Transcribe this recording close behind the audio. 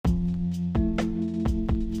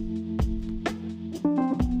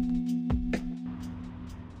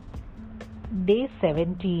Day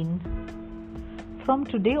 17. From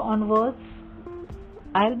today onwards,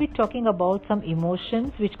 I'll be talking about some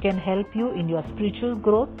emotions which can help you in your spiritual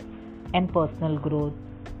growth and personal growth.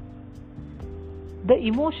 The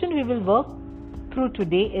emotion we will work through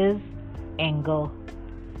today is anger.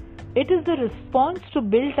 It is the response to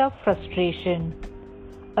built up frustration,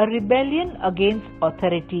 a rebellion against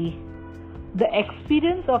authority, the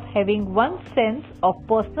experience of having one's sense of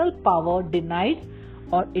personal power denied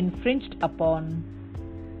or infringed upon.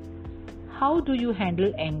 How do you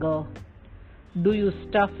handle anger? Do you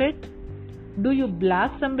stuff it? Do you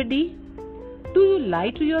blast somebody? Do you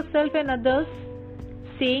lie to yourself and others,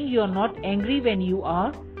 saying you are not angry when you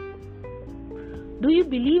are? Do you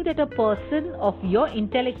believe that a person of your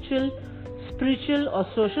intellectual, spiritual or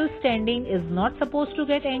social standing is not supposed to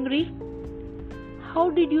get angry? How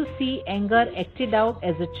did you see anger acted out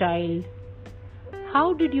as a child?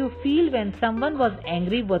 How did you feel when someone was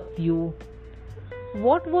angry with you?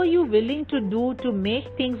 What were you willing to do to make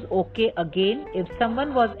things okay again if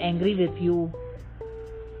someone was angry with you?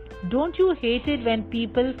 Don't you hate it when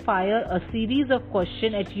people fire a series of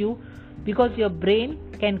questions at you because your brain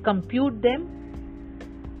can compute them?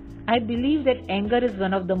 I believe that anger is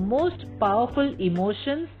one of the most powerful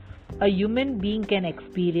emotions a human being can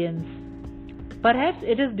experience. Perhaps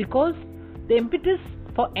it is because the impetus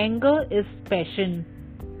for anger is passion.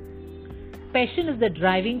 Passion is the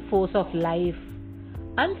driving force of life.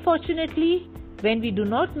 Unfortunately, when we do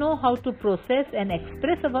not know how to process and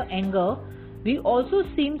express our anger, we also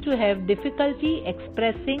seem to have difficulty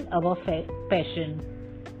expressing our passion.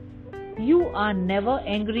 You are never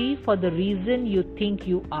angry for the reason you think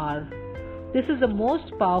you are. This is the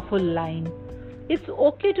most powerful line. It's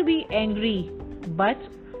okay to be angry, but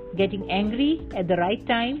getting angry at the right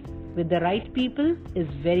time with the right people is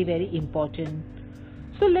very, very important.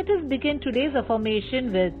 So let us begin today's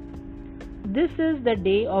affirmation with, this is the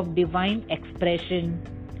day of divine expression.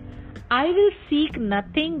 I will seek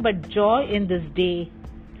nothing but joy in this day,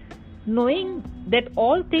 knowing that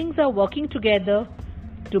all things are working together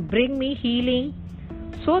to bring me healing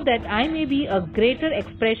so that I may be a greater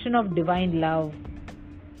expression of divine love.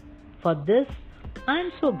 For this, I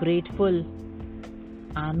am so grateful.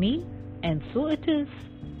 Amen. And so it is.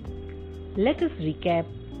 Let us recap.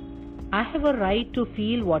 I have a right to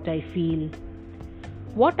feel what I feel.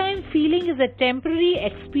 What I am feeling is a temporary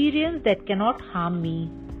experience that cannot harm me.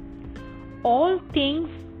 All things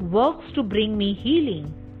works to bring me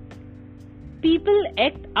healing. People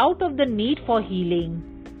act out of the need for healing.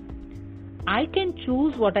 I can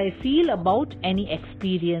choose what I feel about any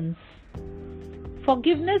experience.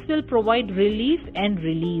 Forgiveness will provide relief and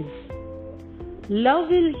release. Love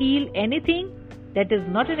will heal anything that is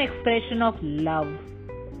not an expression of love.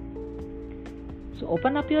 So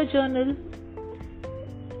open up your journal.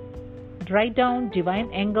 Write down divine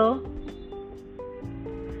anger.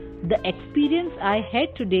 The experience I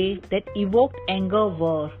had today that evoked anger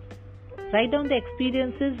were. Write down the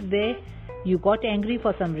experiences where you got angry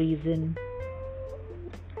for some reason.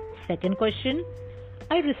 Second question,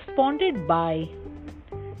 I responded by.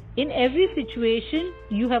 In every situation,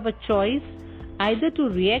 you have a choice either to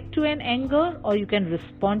react to an anger or you can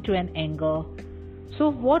respond to an anger. So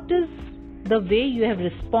what is the way you have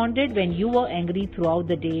responded when you were angry throughout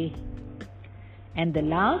the day? And the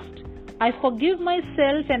last, I forgive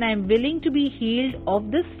myself and I am willing to be healed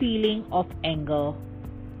of this feeling of anger.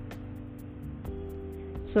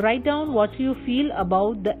 So write down what you feel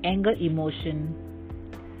about the anger emotion.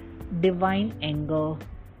 Divine anger.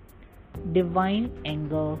 Divine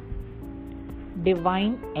anger.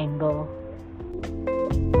 Divine anger.